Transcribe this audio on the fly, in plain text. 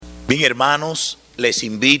Bien, hermanos, les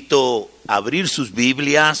invito a abrir sus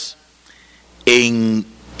Biblias en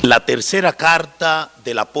la tercera carta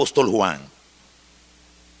del apóstol Juan.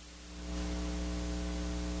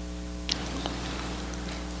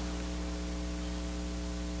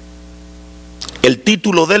 El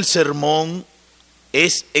título del sermón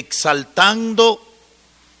es Exaltando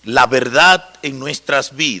la verdad en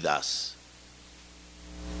nuestras vidas.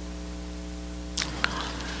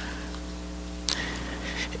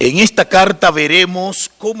 En esta carta veremos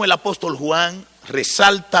cómo el apóstol Juan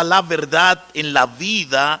resalta la verdad en la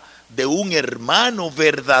vida de un hermano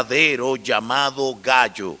verdadero llamado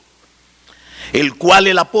Gayo, el cual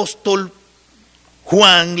el apóstol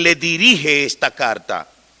Juan le dirige esta carta,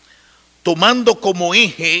 tomando como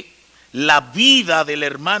eje la vida del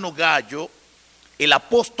hermano Gayo. El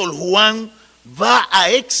apóstol Juan va a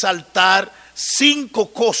exaltar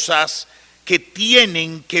 5 cosas que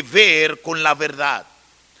tienen que ver con la verdad,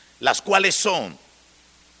 las cuales son: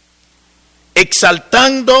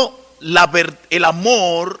 exaltando el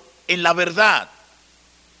amor en la verdad.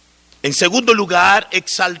 En segundo lugar,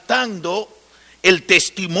 exaltando el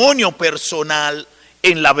testimonio personal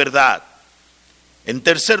en la verdad. En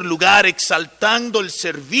tercer lugar, exaltando el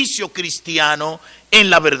servicio cristiano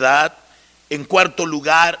en la verdad. En cuarto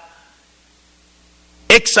lugar,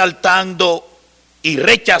 exaltando y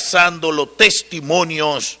rechazando los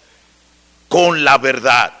testimonios con la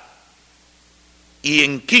verdad. Y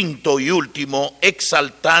en quinto y último,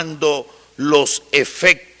 exaltando los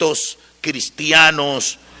efectos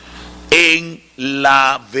cristianos en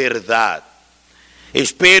la verdad.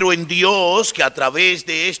 Espero en Dios que a través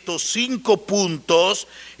de estos 5 puntos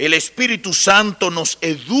el Espíritu Santo nos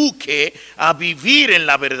eduque a vivir en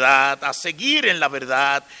la verdad, a seguir en la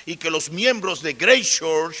verdad, y que los miembros de Grace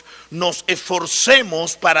Church nos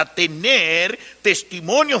esforcemos para tener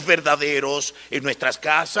testimonios verdaderos en nuestras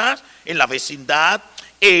casas, en la vecindad,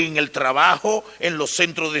 en el trabajo, en los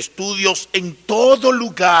centros de estudios, en todo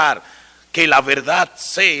lugar. Que la verdad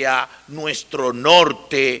sea nuestro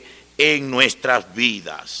norte en nuestras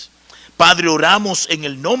vidas. Padre, oramos en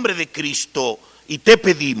el nombre de Cristo y te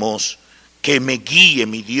pedimos que me guíe,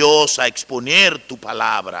 mi Dios, a exponer tu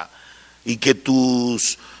palabra, y que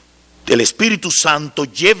el Espíritu Santo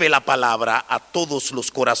lleve la palabra a todos los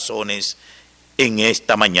corazones en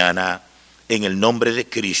esta mañana, en el nombre de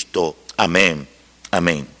Cristo. Amén.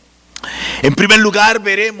 Amén. En primer lugar,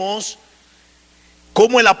 veremos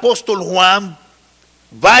cómo el apóstol Juan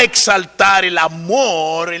va a exaltar el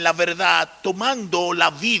amor en la verdad, tomando la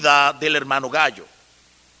vida del hermano Gayo.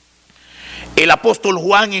 El apóstol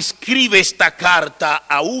Juan escribe esta carta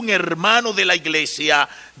a un hermano de la iglesia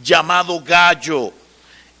llamado Gayo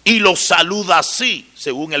y lo saluda así,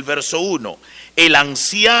 según el verso 1. El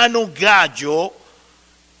anciano Gayo,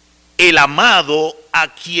 el amado,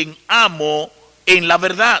 a quien amo en la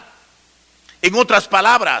verdad. En otras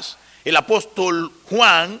palabras, el apóstol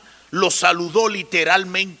Juan lo saludó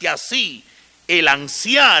literalmente así: el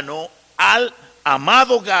anciano al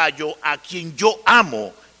amado Gayo, a quien yo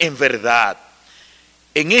amo en verdad.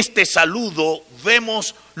 En este saludo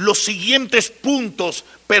vemos los siguientes puntos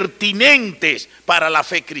pertinentes para la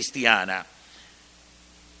fe cristiana.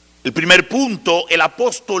 El primer punto: el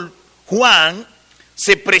apóstol Juan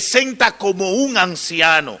se presenta como un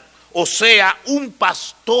anciano, o sea, un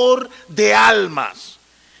pastor de almas.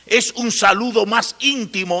 Es un saludo más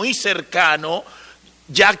íntimo y cercano,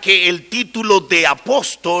 ya que el título de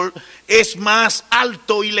apóstol es más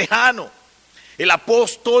alto y lejano. El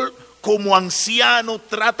apóstol, como anciano,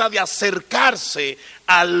 trata de acercarse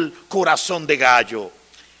al corazón de Gayo.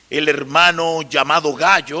 El hermano llamado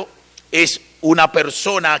Gayo es una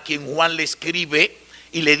persona a quien Juan le escribe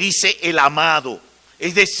y le dice el amado.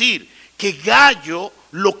 Es decir, que Gayo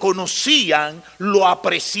lo conocían, lo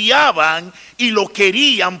apreciaban y lo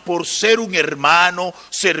querían por ser un hermano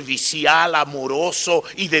servicial, amoroso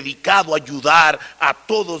y dedicado a ayudar a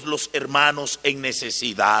todos los hermanos en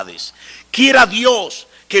necesidades. Quiera Dios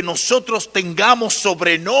que nosotros tengamos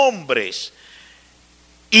sobrenombres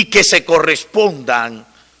y que se correspondan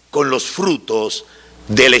con los frutos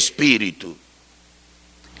del Espíritu.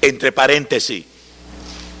 Entre paréntesis,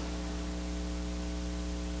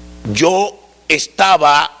 yo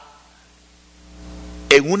estaba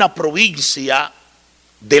en una provincia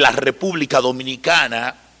de la República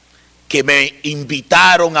Dominicana que me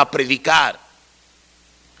invitaron a predicar.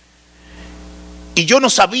 Y yo no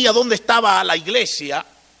sabía dónde estaba la iglesia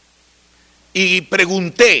y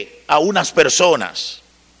pregunté a unas personas.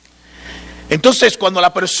 Entonces, cuando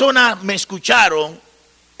las personas me escucharon,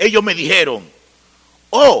 ellos me dijeron: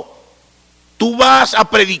 oh, tú vas a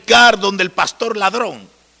predicar donde el pastor ladrón.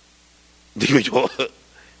 Digo yo,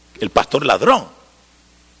 el pastor ladrón.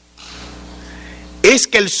 Es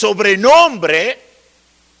que el sobrenombre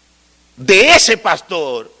de ese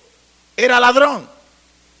pastor era ladrón.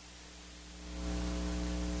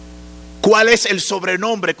 ¿Cuál es el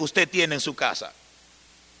sobrenombre que usted tiene en su casa?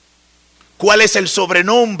 ¿Cuál es el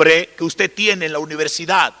sobrenombre que usted tiene en la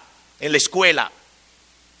universidad, en la escuela,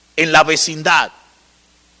 en la vecindad?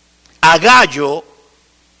 A Gallo,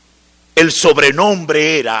 el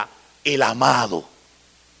sobrenombre era el amado.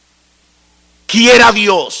 Quiera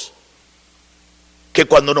Dios que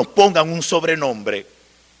cuando nos pongan un sobrenombre,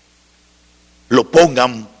 lo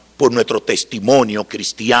pongan por nuestro testimonio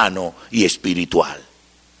cristiano y espiritual.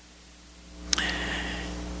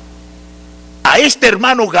 A este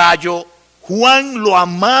hermano Gallo, Juan lo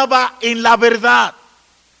amaba en la verdad.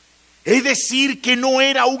 Es decir, que no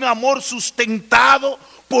era un amor sustentado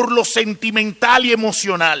por lo sentimental y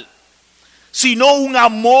emocional, sino un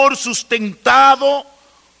amor sustentado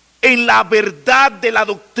en la verdad de la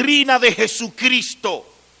doctrina de Jesucristo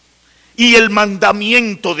y el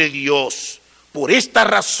mandamiento de Dios. Por esta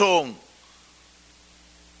razón,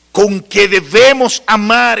 con que debemos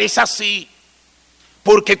amar es así,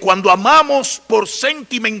 porque cuando amamos por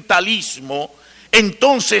sentimentalismo,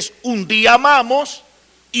 entonces un día amamos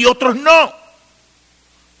y otros no,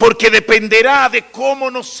 porque dependerá de cómo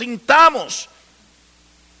nos sintamos.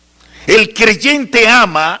 El creyente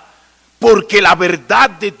ama porque la verdad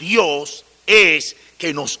de Dios es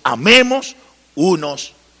que nos amemos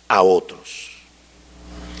unos a otros.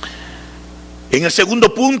 En el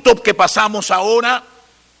segundo punto que pasamos ahora,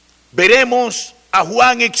 veremos a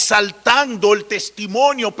Juan exaltando el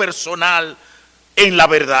testimonio personal en la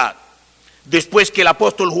verdad. Después que el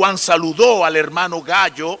apóstol Juan saludó al hermano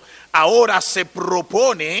Gallo, ahora se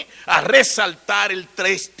propone a resaltar el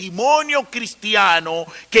testimonio cristiano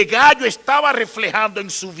que Gallo estaba reflejando en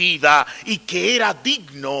su vida y que era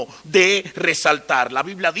digno de resaltar. La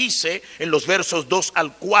Biblia dice en los versos 2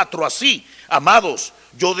 al 4 así: amados,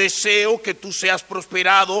 yo deseo que tú seas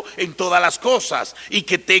prosperado en todas las cosas y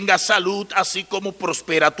que tengas salud así como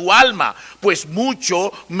prospera tu alma. Pues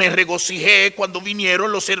mucho me regocijé cuando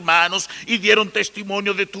vinieron los hermanos y dieron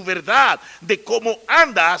testimonio de tu verdad, de cómo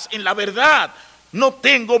andas en la verdad. No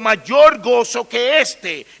tengo mayor gozo que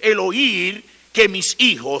este, el oír que mis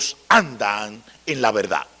hijos andan en la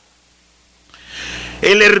verdad.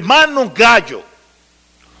 El hermano Gallo,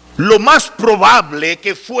 lo más probable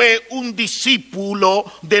que fue un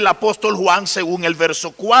discípulo del apóstol Juan según el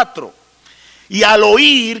verso 4. Y al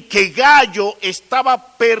oír que Gallo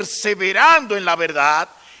estaba perseverando en la verdad,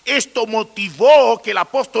 esto motivó que el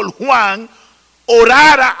apóstol Juan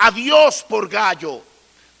orara a Dios por Gallo,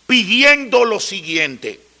 pidiendo lo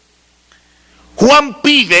siguiente. Juan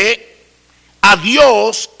pide a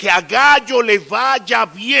Dios que a Gallo le vaya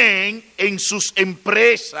bien en sus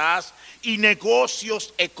empresas y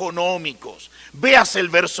negocios económicos. Veas el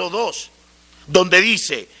verso 2, donde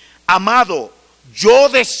dice: amado, yo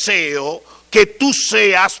deseo que tú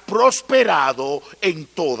seas prosperado en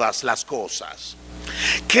todas las cosas.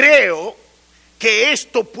 Creo que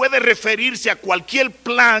esto puede referirse a cualquier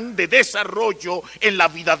plan de desarrollo en la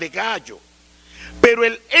vida de Gallo, pero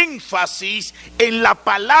el énfasis en la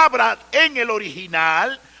palabra en el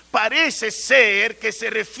original parece ser que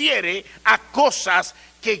se refiere a cosas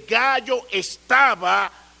que Gallo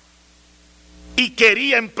estaba y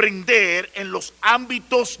quería emprender en los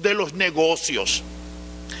ámbitos de los negocios.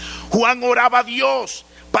 Juan oraba a Dios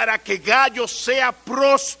para que Gallo sea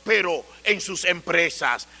próspero en sus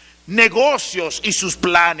empresas, negocios y sus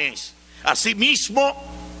planes. Asimismo,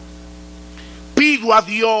 pido a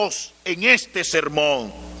Dios en este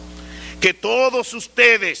sermón que todos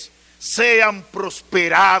ustedes sean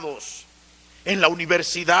prosperados en la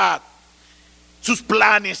universidad, sus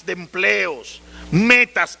planes de empleos,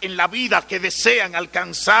 metas en la vida que desean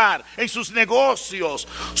alcanzar, en sus negocios,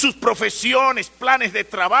 sus profesiones, planes de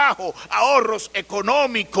trabajo, ahorros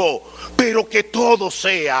económicos, pero que todo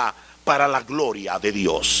sea para la gloria de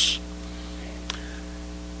Dios.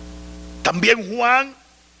 También Juan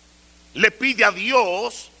le pide a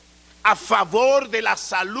Dios a favor de la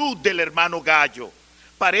salud del hermano Gallo.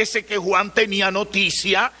 Parece que Juan tenía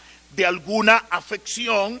noticia de alguna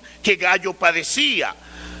afección que Gallo padecía,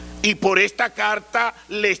 y por esta carta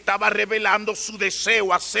le estaba revelando su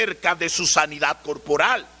deseo acerca de su sanidad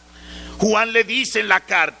corporal. Juan le dice en la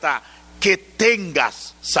carta que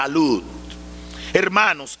tengas salud.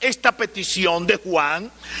 Hermanos, esta petición de Juan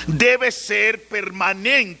debe ser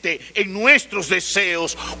permanente en nuestros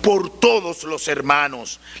deseos por todos los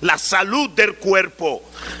hermanos. La salud del cuerpo.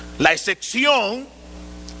 La excepción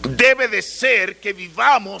debe de ser que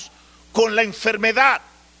vivamos con la enfermedad.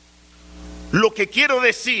 Lo que quiero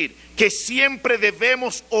decir, que siempre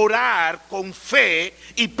debemos orar con fe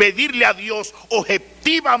y pedirle a Dios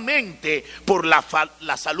objetivamente por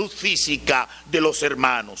la salud física de los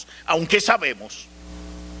hermanos, aunque sabemos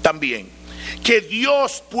también que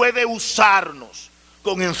Dios puede usarnos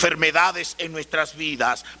con enfermedades en nuestras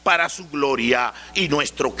vidas para su gloria y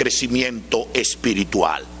nuestro crecimiento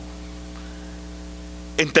espiritual.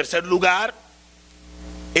 En tercer lugar,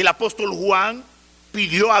 el apóstol Juan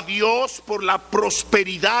pidió a Dios por la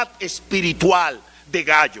prosperidad espiritual de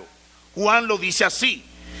Gayo. Juan lo dice así: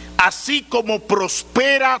 así como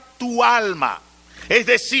prospera tu alma. Es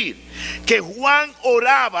decir, que Juan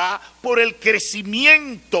oraba por el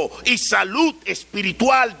crecimiento y salud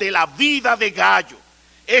espiritual de la vida de Gayo.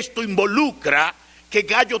 Esto involucra que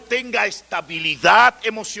Gayo tenga estabilidad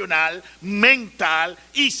emocional, mental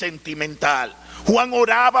y sentimental. Juan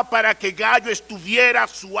oraba para que Gayo estuviera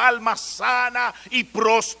su alma sana y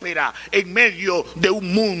próspera en medio de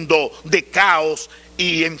un mundo de caos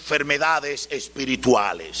y enfermedades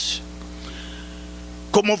espirituales.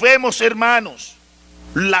 Como vemos, hermanos,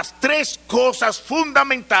 las tres cosas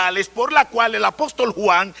fundamentales por las cuales el apóstol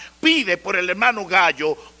Juan pide por el hermano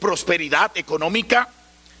Gayo: prosperidad económica,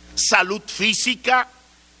 salud física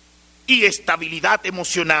y estabilidad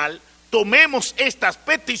emocional. Tomemos estas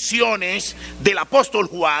peticiones del apóstol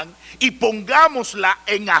Juan y pongámosla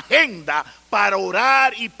en agenda para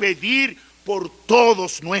orar y pedir por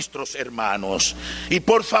todos nuestros hermanos. Y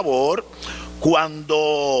por favor,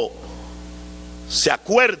 cuando se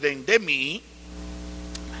acuerden de mí,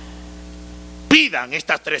 pidan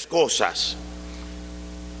estas tres cosas.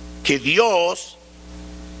 Que Dios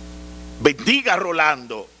bendiga a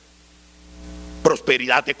Rolando: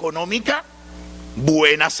 prosperidad económica,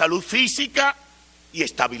 buena salud física y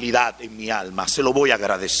estabilidad en mi alma. Se lo voy a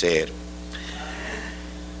agradecer.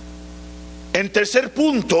 En tercer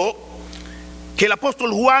punto, que el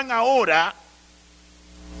apóstol Juan ahora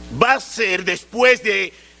va a hacer, después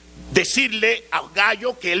de decirle a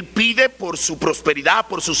Gayo que él pide por su prosperidad,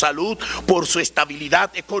 por su salud, por su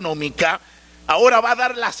estabilidad económica, ahora va a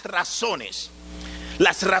dar las razones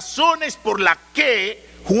por las que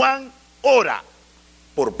Juan ora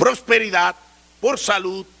por prosperidad, por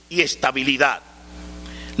salud y estabilidad.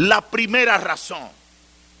 La primera razón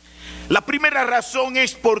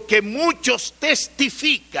es porque muchos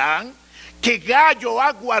testifican que Gayo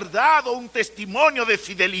ha guardado un testimonio de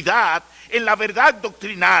fidelidad en la verdad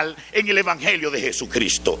doctrinal en el Evangelio de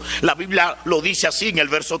Jesucristo. La Biblia lo dice así en el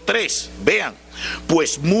verso 3. Vean: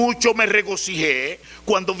 pues mucho me regocijé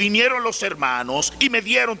cuando vinieron los hermanos y me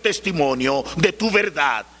dieron testimonio de tu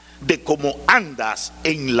verdad, de cómo andas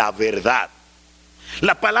en la verdad.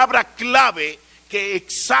 La palabra clave que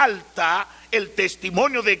exalta el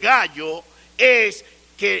testimonio de Gayo es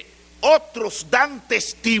que otros dan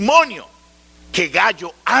testimonio que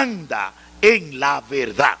Gayo anda en la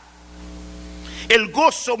verdad. El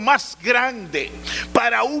gozo más grande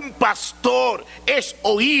para un pastor es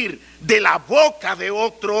oír de la boca de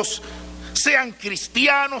otros, sean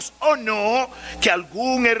cristianos o no, que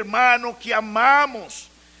algún hermano que amamos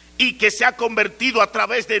y que se ha convertido a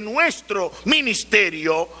través de nuestro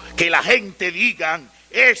ministerio, que la gente diga: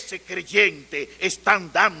 ese creyente está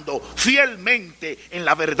andando fielmente en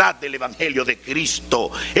la verdad del Evangelio de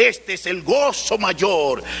Cristo. Este es el gozo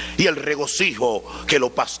mayor y el regocijo que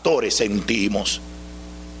los pastores sentimos.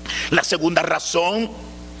 La segunda razón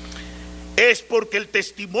es porque el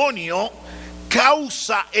testimonio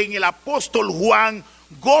causa en el apóstol Juan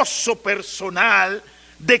gozo personal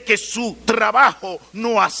de que su trabajo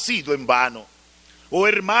no ha sido en vano. Oh,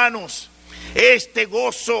 hermanos, este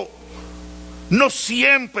gozo no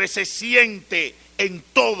siempre se siente en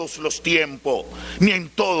todos los tiempos ni en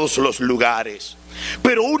todos los lugares.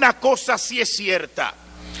 Pero una cosa sí es cierta: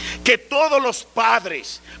 que todos los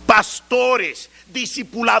padres, pastores,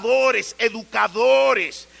 discipuladores,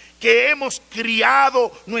 educadores que hemos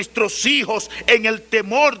criado nuestros hijos en el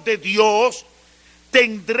temor de Dios,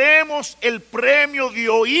 tendremos el premio de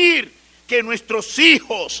oír que nuestros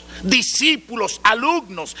hijos, discípulos,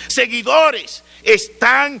 alumnos, seguidores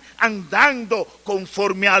están andando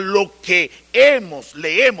conforme a lo que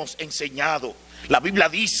le hemos enseñado. La Biblia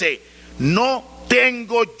dice: no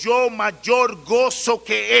tengo yo mayor gozo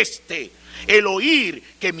que este, el oír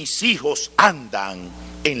que mis hijos andan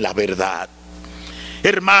en la verdad.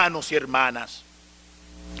 Hermanos y hermanas,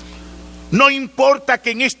 no importa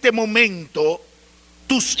que en este momento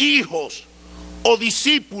tus hijos o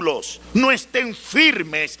discípulos no estén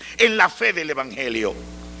firmes en la fe del Evangelio.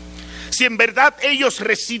 si en verdad ellos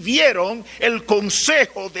recibieron el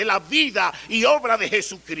consejo de la vida y obra de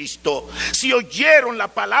Jesucristo, si oyeron la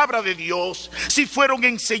palabra de Dios, si fueron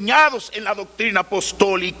enseñados en la doctrina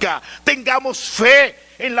apostólica. Tengamos fe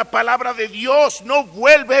en la palabra de Dios, no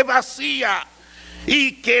vuelve vacía,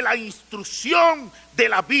 y que la instrucción de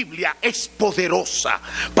la Biblia es poderosa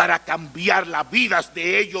para cambiar las vidas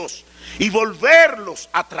de ellos y volverlos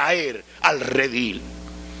a traer al redil.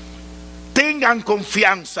 Tengan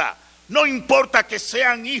confianza, no importa que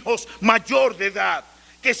sean hijos mayor de edad,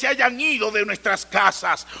 que se hayan ido de nuestras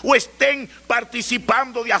casas o estén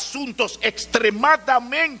participando de asuntos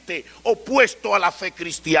extremadamente opuestos a la fe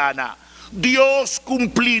cristiana. Dios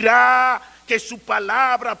cumplirá que su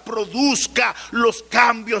palabra produzca los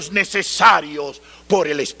cambios necesarios por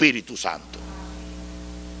el Espíritu Santo.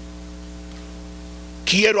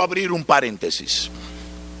 Quiero abrir un paréntesis.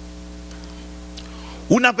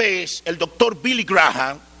 Una vez el doctor Billy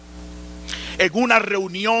Graham, en una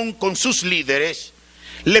reunión con sus líderes,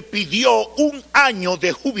 le pidió 1 año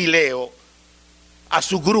de jubileo a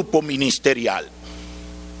su grupo ministerial.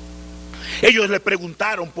 Ellos le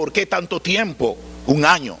preguntaron por qué tanto tiempo, 1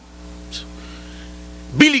 año.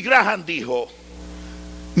 Billy Graham dijo: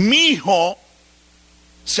 mi hijo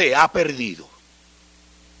se ha perdido,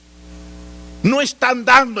 no está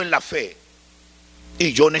andando en la fe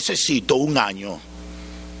y yo necesito 1 año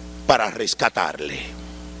para rescatarle.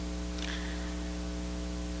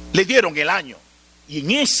 Le dieron el año y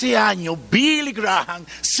en ese año Billy Graham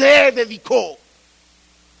se dedicó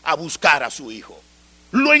a buscar a su hijo.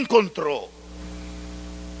 Lo encontró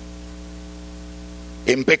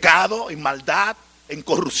en pecado, en maldad, en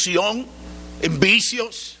corrupción, en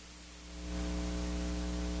vicios.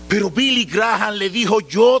 Pero Billy Graham le dijo: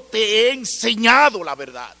 yo te he enseñado la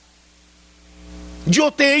verdad,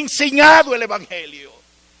 yo te he enseñado el evangelio.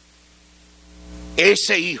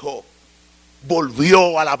 Ese hijo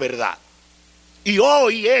volvió a la verdad y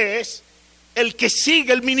hoy es el que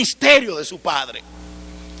sigue el ministerio de su padre.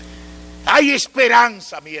 Hay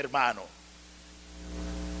esperanza, mi hermano.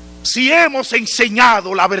 Si hemos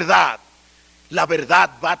enseñado la verdad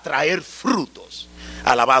va a traer frutos.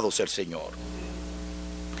 Alabado sea el Señor.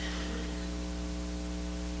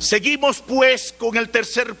 Seguimos pues con el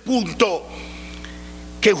tercer punto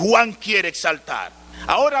que Juan quiere exaltar.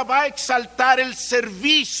 Ahora va a exaltar el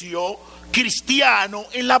servicio cristiano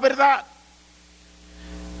en la verdad.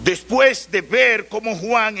 Después de ver cómo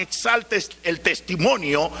Juan exalta el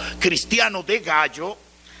testimonio cristiano de Gallo,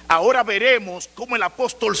 ahora veremos cómo el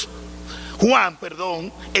apóstol Juan,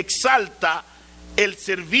 exalta el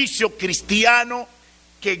servicio cristiano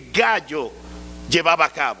que Gallo llevaba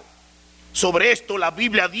a cabo. Sobre esto la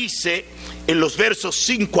Biblia dice en los versos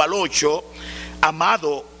 5 al 8: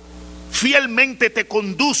 amado, fielmente te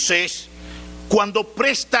conduces cuando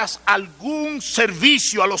prestas algún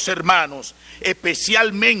servicio a los hermanos,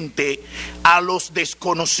 especialmente a los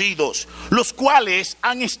desconocidos, los cuales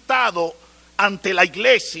han estado ante la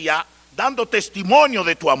iglesia dando testimonio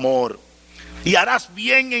de tu amor. Y harás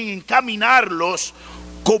bien en encaminarlos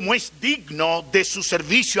como es digno de su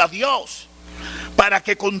servicio a Dios, para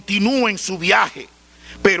que continúen su viaje.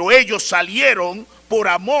 Pero ellos salieron por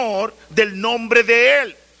amor del nombre de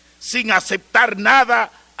Él, sin aceptar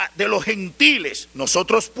nada de los gentiles.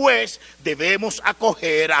 Nosotros pues debemos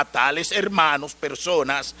acoger a tales hermanos,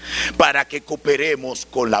 personas, para que cooperemos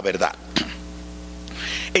con la verdad.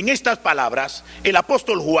 En estas palabras, el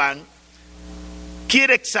apóstol Juan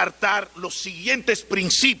quiere exaltar los siguientes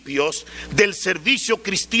principios del servicio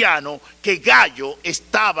cristiano que Gallo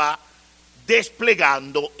estaba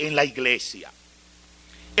desplegando en la iglesia.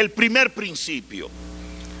 El primer principio,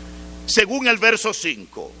 según el verso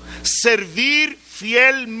 5, servir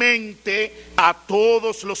fielmente a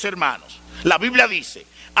todos los hermanos. La Biblia dice: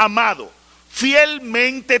 amado,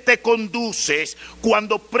 fielmente te conduces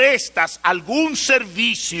cuando prestas algún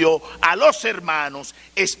servicio a los hermanos,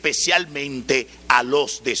 especialmente a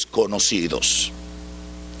los desconocidos.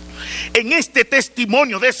 En este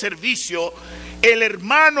testimonio de servicio, el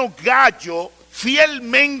hermano Gallo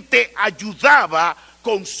fielmente ayudaba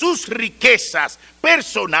con sus riquezas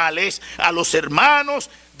personales a los hermanos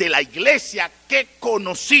de la iglesia que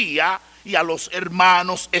conocía y a los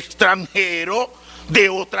hermanos extranjeros de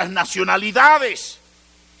otras nacionalidades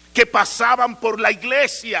que pasaban por la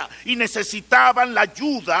iglesia y necesitaban la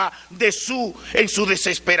ayuda en su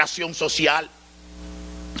desesperación social.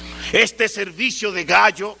 Este servicio de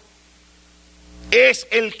Gallo es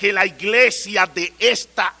el que la iglesia de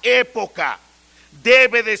esta época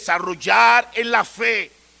debe desarrollar en la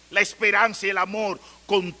fe, la esperanza y el amor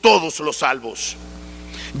con todos los salvos,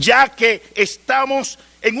 ya que estamos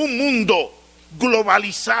en un mundo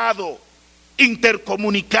globalizado,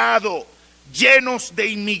 intercomunicado, llenos de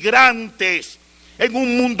inmigrantes, en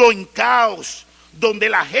un mundo en caos, donde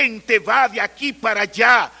la gente va de aquí para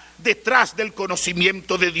allá, detrás del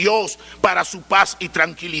conocimiento de Dios, para su paz y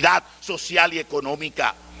tranquilidad social y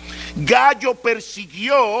económica. Gallo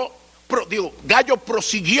prosiguió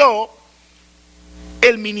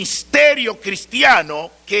el ministerio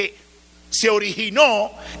cristiano que se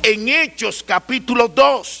originó en Hechos capítulo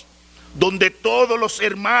 2, donde todos los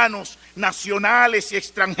hermanos nacionales y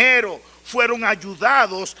extranjeros fueron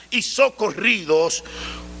ayudados y socorridos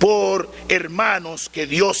por hermanos que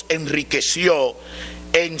Dios enriqueció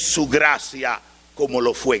en su gracia, como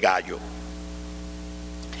lo fue Gallo.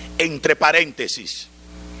 Entre paréntesis,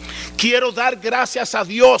 quiero dar gracias a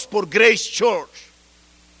Dios por Grace Church,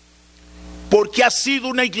 porque ha sido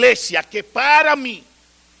una iglesia que para mí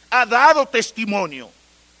ha dado testimonio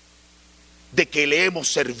de que le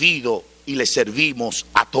hemos servido y le servimos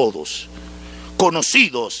a todos,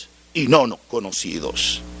 conocidos y no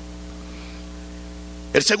conocidos.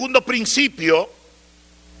 El segundo principio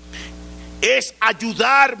es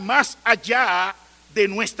ayudar más allá de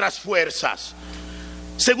nuestras fuerzas.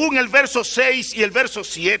 Según el verso 6 y el verso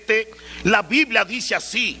 7, la Biblia dice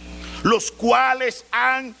así: los cuales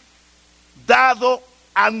han dado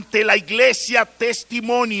ante la iglesia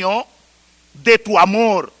testimonio de tu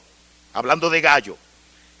amor, hablando de Gallo,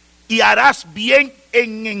 y harás bien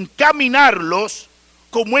en encaminarlos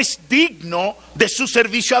como es digno de su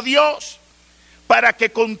servicio a Dios, para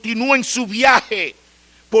que continúen su viaje,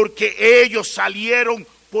 porque ellos salieron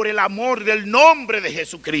por el amor del nombre de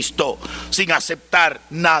Jesucristo, sin aceptar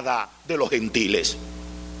nada de los gentiles.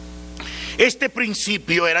 Este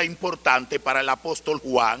principio era importante para el apóstol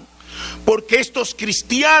Juan, porque estos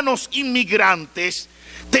cristianos inmigrantes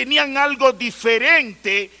tenían algo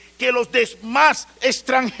diferente que los demás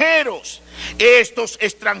extranjeros. Estos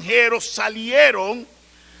extranjeros salieron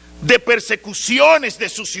de persecuciones de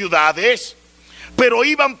sus ciudades, pero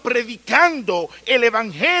iban predicando el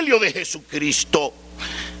evangelio de Jesucristo.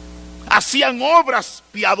 Hacían obras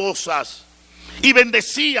piadosas y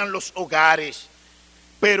bendecían los hogares,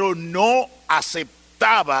 pero no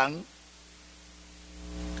aceptaban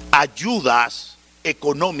ayudas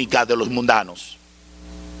económicas de los mundanos.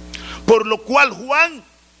 Por lo cual Juan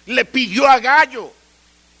le pidió a Gallo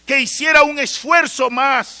que hiciera un esfuerzo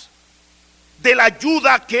más de la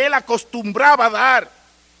ayuda que él acostumbraba a dar.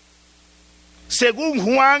 Según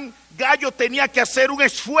Juan, Gallo tenía que hacer un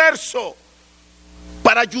esfuerzo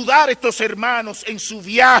para ayudar a estos hermanos en su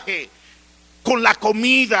viaje con la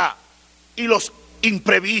comida y los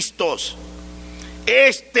imprevistos.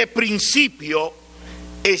 Este principio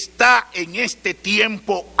está en este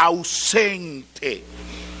tiempo ausente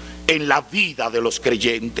en la vida de los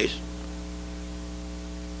creyentes.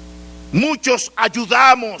 Muchos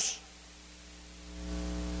ayudamos,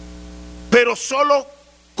 pero solo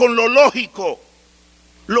con lo lógico,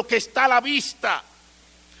 lo que está a la vista.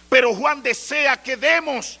 Pero Juan desea que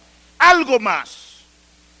demos algo más,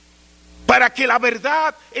 para que la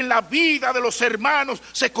verdad en la vida de los hermanos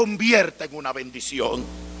se convierta en una bendición.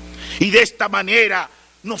 Y de esta manera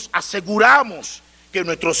nos aseguramos que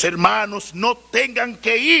nuestros hermanos no tengan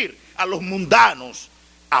que ir a los mundanos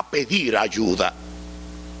a pedir ayuda.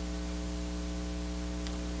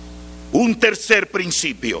 Un tercer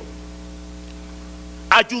principio: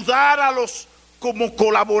 ayudar a los como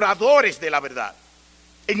colaboradores de la verdad.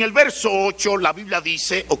 En el verso 8 la Biblia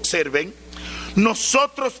dice, observen: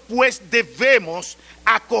 nosotros pues debemos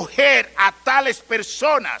acoger a tales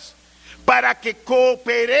personas para que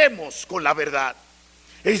cooperemos con la verdad.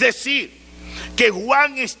 Es decir, que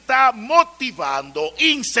Juan está motivando,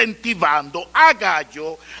 incentivando a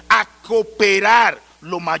Gallo a cooperar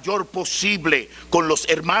lo mayor posible con los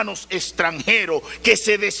hermanos extranjeros que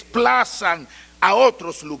se desplazan a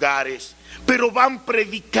otros lugares, pero van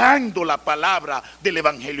predicando la palabra del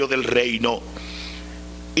evangelio del reino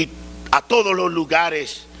y a todos los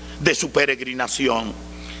lugares de su peregrinación.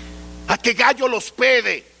 A que Gallo los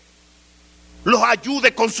hospede, los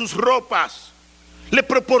ayude con sus ropas, le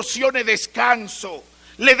proporcione descanso,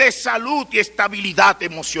 le dé salud y estabilidad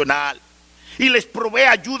emocional, y les provee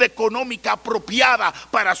ayuda económica apropiada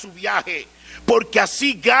para su viaje, porque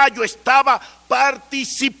así Gallo estaba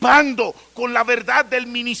participando con la verdad del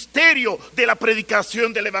ministerio de la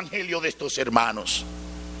predicación del evangelio de estos hermanos.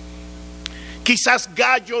 Quizás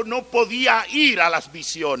Gallo no podía ir a las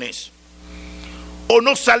misiones, o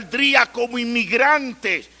no saldría como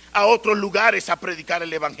inmigrante a otros lugares a predicar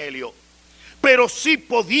el evangelio, pero sí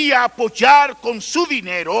podía apoyar con su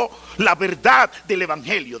dinero la verdad del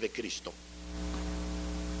evangelio de Cristo.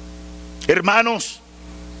 Hermanos,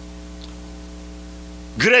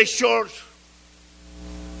 Grace Church,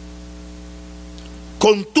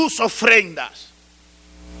 con tus ofrendas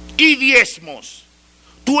y diezmos,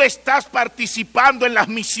 tú estás participando en las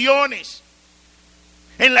misiones,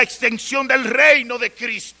 en la extensión del reino de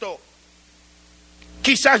Cristo.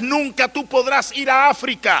 Quizás nunca tú podrás ir a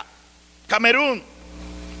África, Camerún,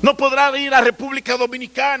 no podrás ir a República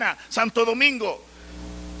Dominicana, Santo Domingo,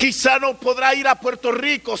 quizás no podrás ir a Puerto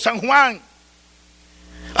Rico, San Juan,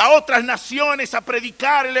 a otras naciones a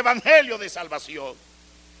predicar el evangelio de salvación.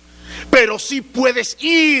 Pero sí puedes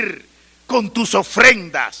ir con tus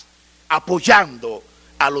ofrendas apoyando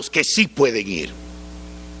a los que sí pueden ir.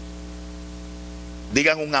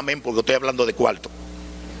 Digan un amén porque estoy hablando de cuarto.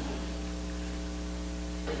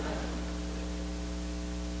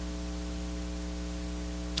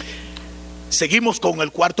 Seguimos con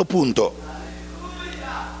el cuarto punto,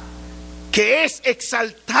 que es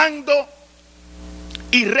exaltando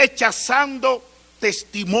y rechazando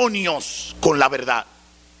testimonios con la verdad.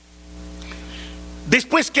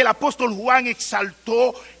 Después que el apóstol Juan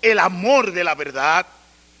exaltó el amor de la verdad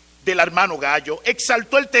del hermano Gallo,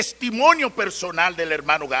 exaltó el testimonio personal del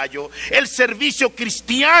hermano Gallo, el servicio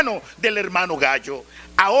cristiano del hermano Gallo,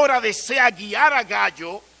 ahora desea guiar a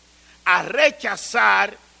Gallo a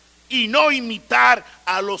rechazar y no imitar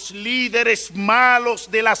a los líderes malos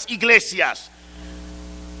de las iglesias,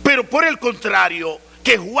 pero por el contrario,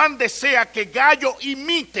 que Juan desea que Gallo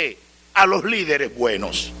imite a los líderes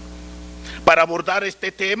buenos. Para abordar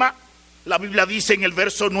este tema, la Biblia dice en el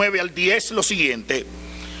verso 9 al 10 lo siguiente: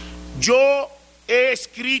 yo he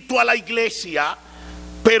escrito a la iglesia,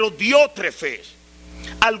 pero Diótrefes,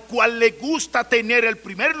 al cual le gusta tener el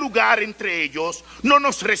primer lugar entre ellos, no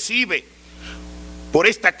nos recibe. Por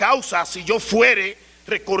esta causa, si yo fuere,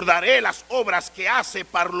 recordaré las obras que hace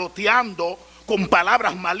parloteando con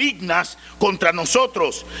palabras malignas contra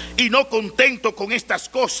nosotros, y no contento con estas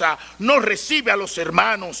cosas, no recibe a los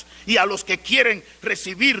hermanos, y a los que quieren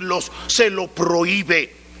recibirlos se lo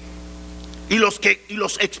prohíbe, y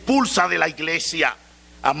los expulsa de la iglesia.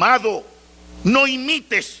 Amado, no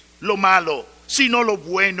imites lo malo, sino lo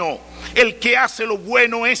bueno. El que hace lo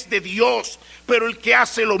bueno es de Dios, pero el que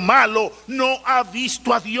hace lo malo no ha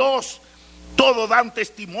visto a Dios. Todos dan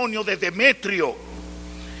testimonio de Demetrio,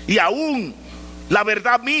 y aún la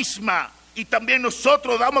verdad misma, y también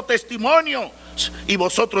nosotros damos testimonio, y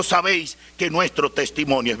vosotros sabéis que nuestro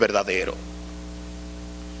testimonio es verdadero.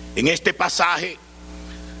 En este pasaje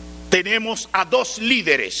tenemos a dos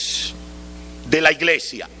líderes de la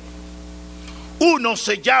iglesia. Uno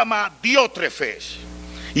se llama Diótrefes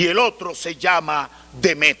y el otro se llama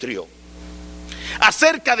Demetrio.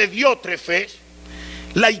 Acerca de Diótrefes,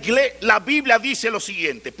 la Biblia dice lo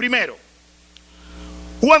siguiente. Primero,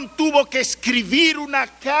 Juan tuvo que escribir una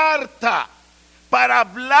carta para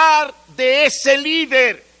hablar de ese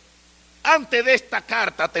líder. Antes de esta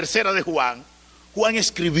carta, tercera de Juan, Juan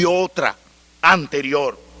escribió otra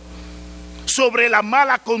anterior sobre la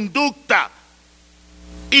mala conducta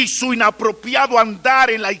y su inapropiado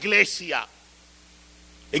andar en la iglesia.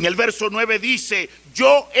 En el verso 9 dice: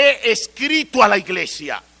 yo he escrito a la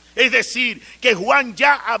iglesia. Es decir, que Juan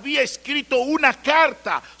ya había escrito una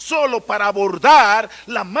carta solo para abordar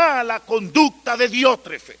la mala conducta de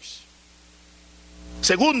Diótrefes.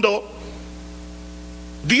 Segundo,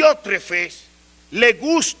 Diótrefes le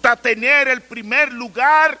gusta tener el primer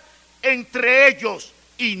lugar entre ellos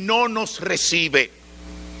y no nos recibe.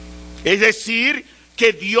 Es decir,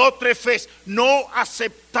 que Diótrefes no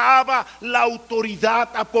aceptaba la autoridad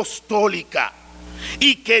apostólica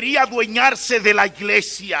y quería adueñarse de la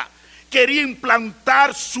iglesia, quería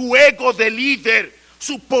implantar su ego de líder,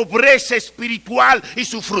 su pobreza espiritual y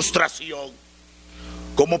su frustración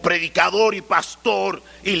como predicador y pastor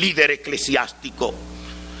y líder eclesiástico,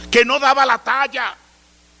 que no daba la talla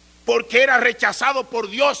porque era rechazado por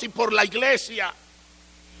Dios y por la iglesia.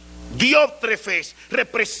 Diótrefes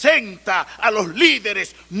representa a los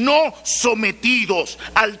líderes no sometidos,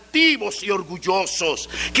 altivos y orgullosos,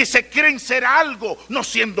 que se creen ser algo no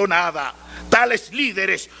siendo nada. Tales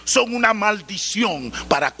líderes son una maldición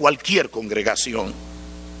para cualquier congregación.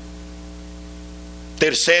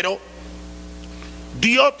 Tercero,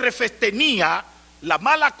 Diótrefes tenía la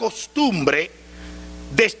mala costumbre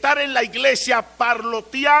de estar en la iglesia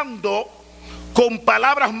parloteando con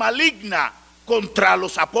palabras malignas contra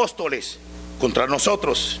los apóstoles, contra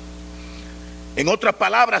nosotros. En otras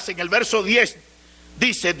palabras, en el verso 10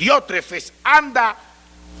 dice: Diótrefes anda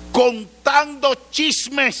contando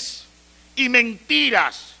chismes y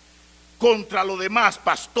mentiras contra los demás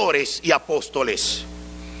pastores y apóstoles.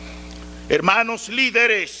 Hermanos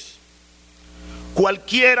líderes,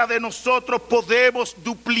 cualquiera de nosotros podemos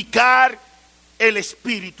duplicar el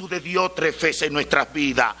espíritu de Diótrefes en nuestras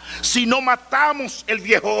vidas, si no matamos el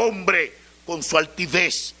viejo hombre con su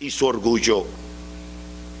altivez y su orgullo.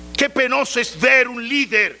 Qué penoso es ver un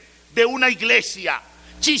líder de una iglesia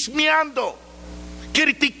chismeando,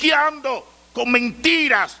 criticando con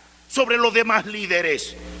mentiras sobre los demás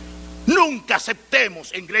líderes. Nunca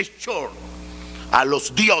aceptemos en Grace Church a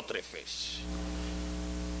los Diótrefes,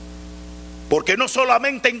 porque no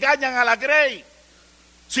solamente engañan a la Grace,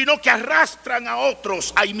 sino que arrastran a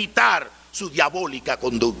otros a imitar su diabólica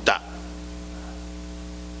conducta.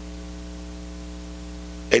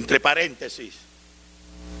 Entre paréntesis,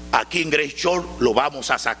 aquí en Grace Church lo vamos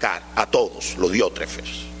a sacar a todos los Diótrefes.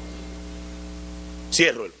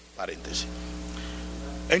 Cierro el paréntesis.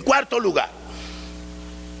 En cuarto lugar,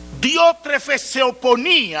 Diótrefes se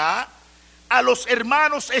oponía a los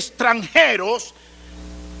hermanos extranjeros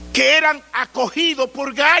que eran acogidos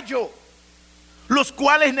por Gayo, los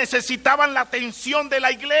cuales necesitaban la atención de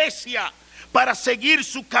la iglesia para seguir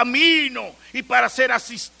su camino y para ser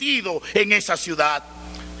asistido en esa ciudad.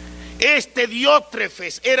 Este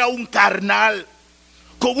Diótrefes era un carnal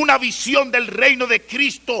con una visión del reino de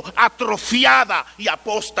Cristo atrofiada y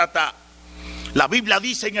apóstata. La Biblia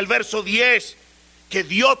dice en el verso 10 que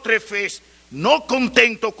Diótrefes, no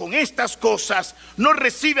contento con estas cosas, no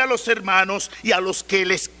recibe a los hermanos, y a los que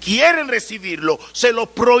les quieren recibirlo se lo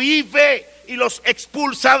prohíbe y los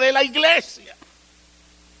expulsa de la iglesia.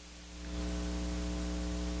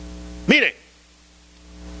 Mire,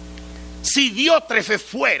 si Diótrefes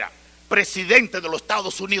fuera presidente de los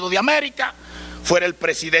Estados Unidos de América, fuera el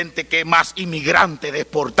presidente que más inmigrantes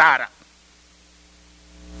deportara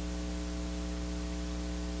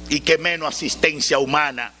y que menos asistencia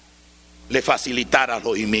humana le facilitara a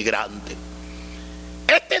los inmigrantes.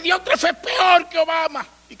 Este Diótrefes es peor que Obama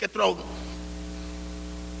y que Trump.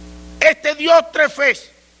 Este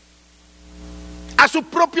Diótrefes a sus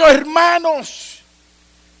propios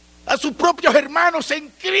hermanos en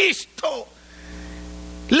Cristo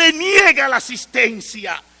le niega la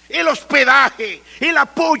asistencia, el hospedaje, el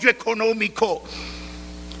apoyo económico.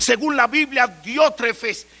 Según la Biblia,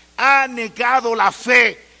 Diótrefes ha negado la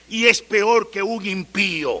fe y es peor que un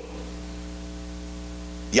impío.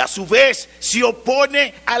 Y a su vez se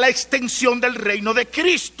opone a la extensión del reino de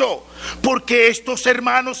Cristo, porque estos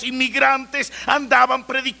hermanos inmigrantes andaban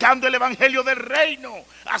predicando el evangelio del reino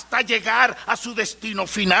hasta llegar a su destino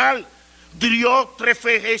final.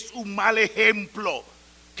 Diótrefes es un mal ejemplo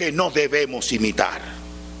que no debemos imitar.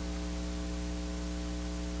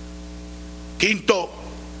 Quinto,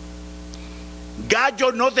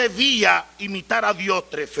 Gayo no debía imitar a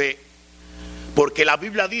Diótrefes, porque la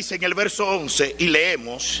Biblia dice en el verso 11, y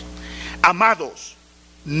leemos: amados,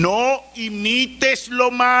 no imites lo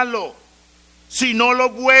malo, sino lo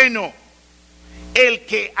bueno. El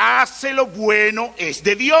que hace lo bueno es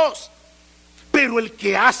de Dios, pero el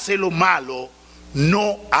que hace lo malo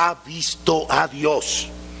no ha visto a Dios.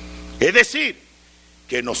 Es decir,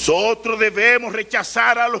 que nosotros debemos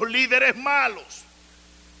rechazar a los líderes malos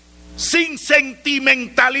sin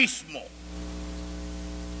sentimentalismo,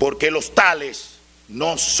 porque los tales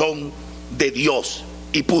no son de Dios,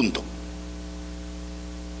 y punto.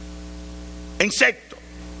 En sexto,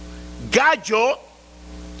 Gayo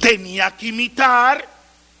tenía que imitar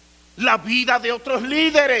la vida de otros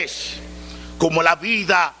líderes, como la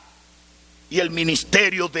vida y el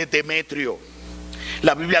ministerio de Demetrio.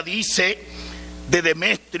 La Biblia dice de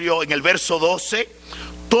Demetrio en el verso 12: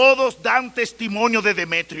 todos dan testimonio de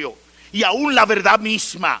Demetrio, y aún la verdad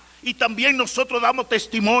misma, y también nosotros damos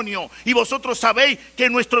testimonio, y vosotros sabéis que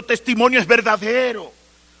nuestro testimonio es verdadero.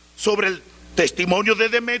 Sobre el testimonio de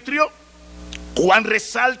Demetrio, Juan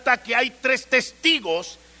resalta que hay 3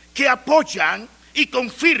 testigos que apoyan y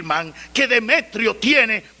confirman que Demetrio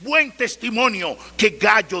tiene buen testimonio que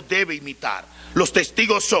Gayo debe imitar. Los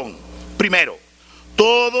testigos son: primero,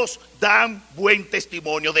 todos dan buen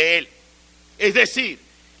testimonio de él. Es decir,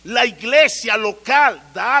 la iglesia local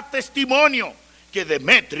da testimonio que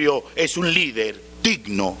Demetrio es un líder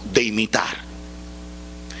digno de imitar.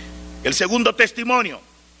 El segundo testimonio,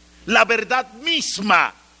 la verdad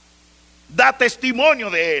misma da testimonio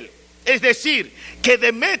de él. Es decir, que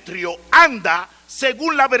Demetrio anda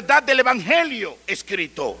según la verdad del evangelio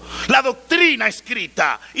escrito, la doctrina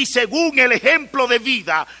escrita, y según el ejemplo de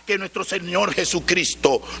vida que nuestro Señor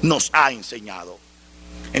Jesucristo nos ha enseñado.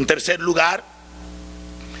 En tercer lugar,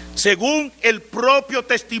 según el propio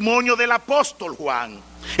testimonio del apóstol Juan,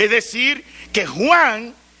 es decir, que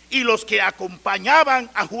Juan y los que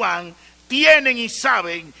acompañaban a Juan tienen y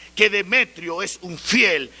saben que Demetrio es un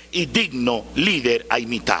fiel y digno líder a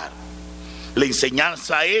imitar. La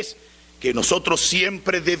enseñanza es que nosotros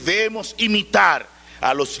siempre debemos imitar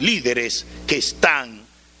a los líderes que están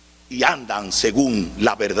y andan según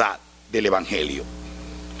la verdad del Evangelio.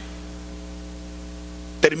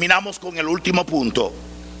 Terminamos con el último punto.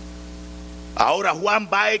 Ahora Juan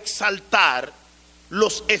va a exaltar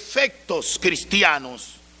los efectos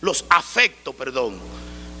cristianos, los afectos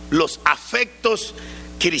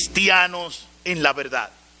cristianos en la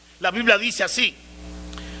verdad. La Biblia dice así: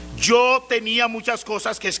 yo tenía muchas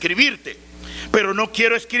cosas que escribirte, pero no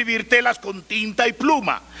quiero escribírtelas con tinta y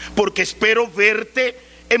pluma, porque espero verte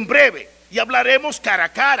en breve y hablaremos cara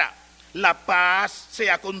a cara. La paz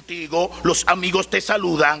sea contigo, los amigos te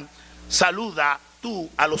saludan, saluda tú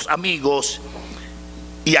a los amigos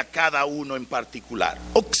y a cada uno en particular.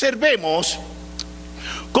 Observemos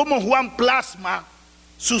cómo Juan plasma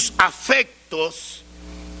sus afectos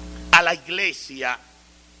a la iglesia,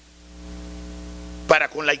 para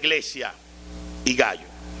con la iglesia y Gayo.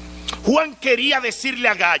 Juan quería decirle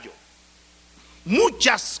a Gayo: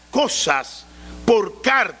 muchas cosas por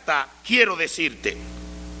carta quiero decirte,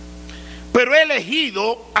 pero he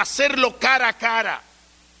elegido hacerlo cara a cara.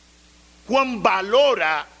 Juan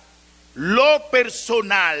valora lo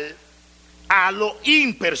personal a lo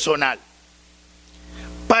impersonal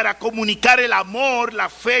para comunicar el amor, la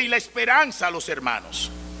fe y la esperanza a los hermanos.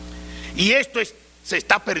 Y esto se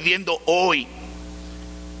está perdiendo hoy.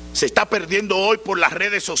 Se está perdiendo hoy por las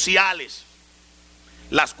redes sociales,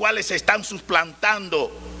 las cuales están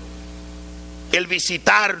suplantando el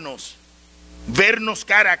visitarnos, vernos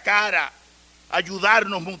cara a cara,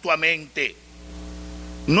 ayudarnos mutuamente.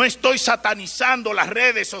 No estoy satanizando las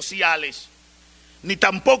redes sociales, ni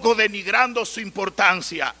tampoco denigrando su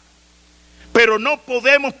importancia, pero no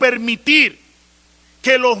podemos permitir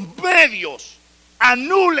que los medios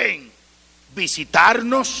anulen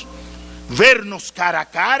visitarnos, vernos cara a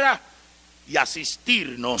cara y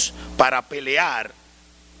asistirnos para pelear,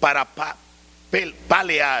 para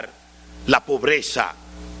paliar la pobreza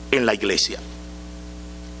en la iglesia.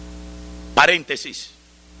 Paréntesis.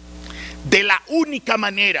 De la única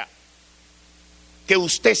manera que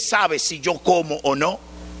usted sabe si yo como o no,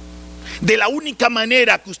 de la única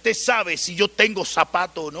manera que usted sabe si yo tengo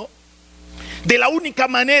zapato o no, de la única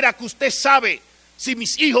manera que usted sabe si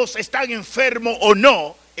mis hijos están enfermos o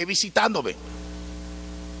no, es visitándome.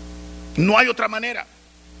 No hay otra manera.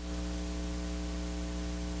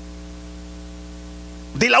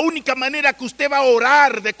 De la única manera que usted va a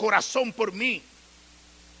orar de corazón por mí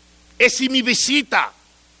es si me visita,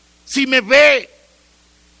 si me ve.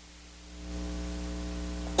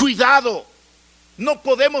 Cuidado, no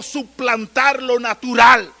podemos suplantar lo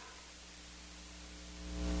natural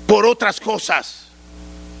por otras cosas.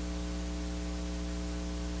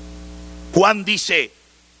 Juan dice: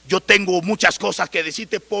 yo tengo muchas cosas que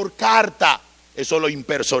decirte por carta. Eso es lo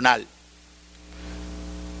impersonal.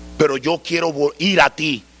 Pero yo quiero ir a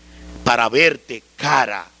ti para verte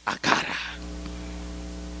cara a cara.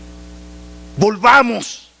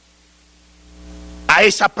 Volvamos a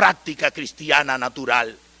esa práctica cristiana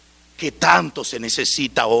natural que tanto se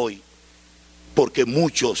necesita hoy, porque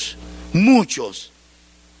muchos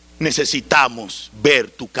necesitamos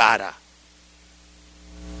ver tu cara.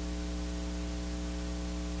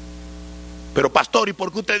 Pero pastor, ¿y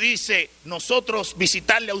por qué usted dice nosotros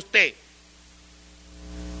visitarle a usted?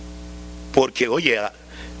 Porque oye,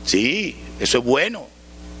 sí, eso es bueno.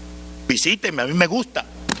 Visíteme, a mí me gusta.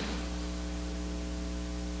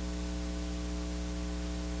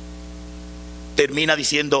 Termina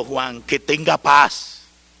diciendo Juan: que tenga paz.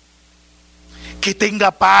 Que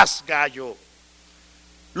tenga paz, Gayo.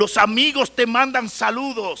 Los amigos te mandan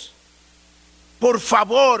saludos. Por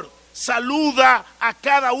favor, saluda a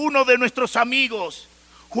cada uno de nuestros amigos.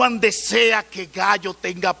 Juan desea que Gayo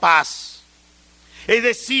tenga paz. Es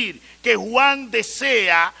decir, que Juan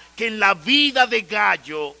desea que en la vida de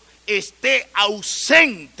Gayo esté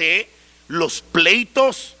ausente los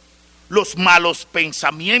pleitos, los malos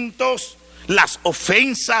pensamientos, las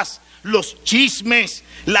ofensas, los chismes,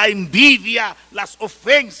 la envidia, las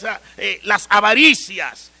ofensas, las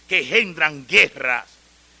avaricias que engendran guerras,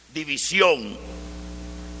 división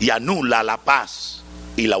y anula la paz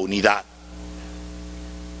y la unidad.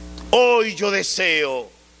 Hoy yo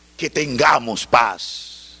deseo que tengamos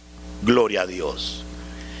paz. Gloria a Dios.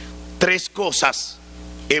 3 cosas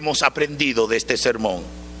hemos aprendido de este sermón.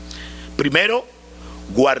 Primero,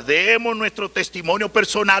 guardemos nuestro testimonio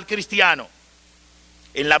personal cristiano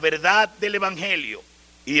en la verdad del Evangelio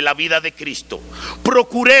y de la vida de Cristo.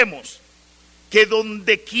 Procuremos que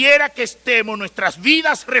donde quiera que estemos, nuestras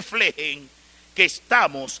vidas reflejen que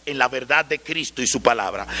estamos en la verdad de Cristo y su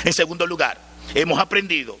palabra. En segundo lugar, hemos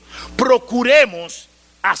aprendido, procuremos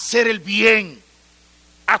hacer el bien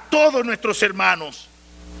a todos nuestros hermanos,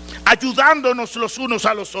 ayudándonos los unos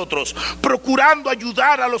a los otros, procurando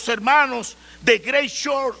ayudar a los hermanos de Great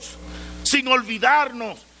Shores, sin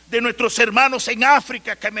olvidarnos de nuestros hermanos en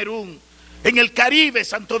África, Camerún, en el Caribe,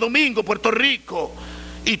 Santo Domingo, Puerto Rico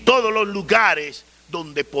y todos los lugares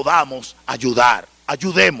donde podamos ayudar.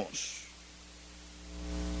 Ayudemos.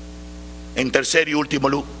 En tercer y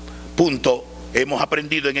último punto, hemos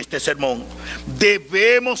aprendido en este sermón,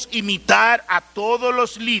 debemos imitar a todos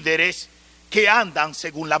los líderes que andan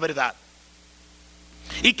según la verdad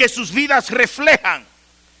y que sus vidas reflejan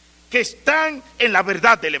que están en la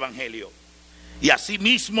verdad del Evangelio. Y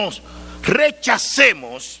asimismo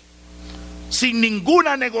rechacemos sin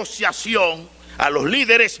ninguna negociación a los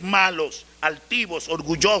líderes malos, altivos,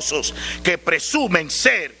 orgullosos, que presumen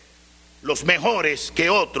ser los mejores que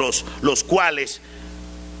otros, los cuales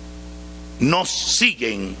no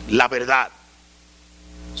siguen la verdad.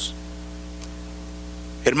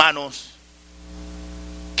 Hermanos,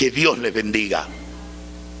 que Dios les bendiga.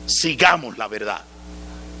 Sigamos la verdad.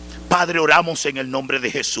 Padre, oramos en el nombre de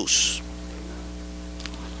Jesús.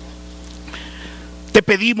 Te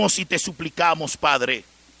pedimos y te suplicamos, Padre,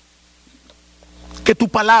 que tu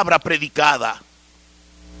palabra predicada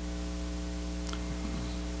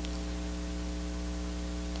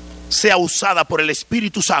sea usada por el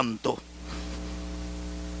Espíritu Santo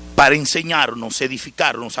para enseñarnos,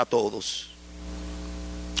 edificarnos a todos.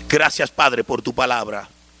 Gracias, Padre, por tu palabra.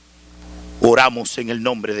 Oramos en el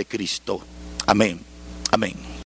nombre de Cristo. Amén. Amén.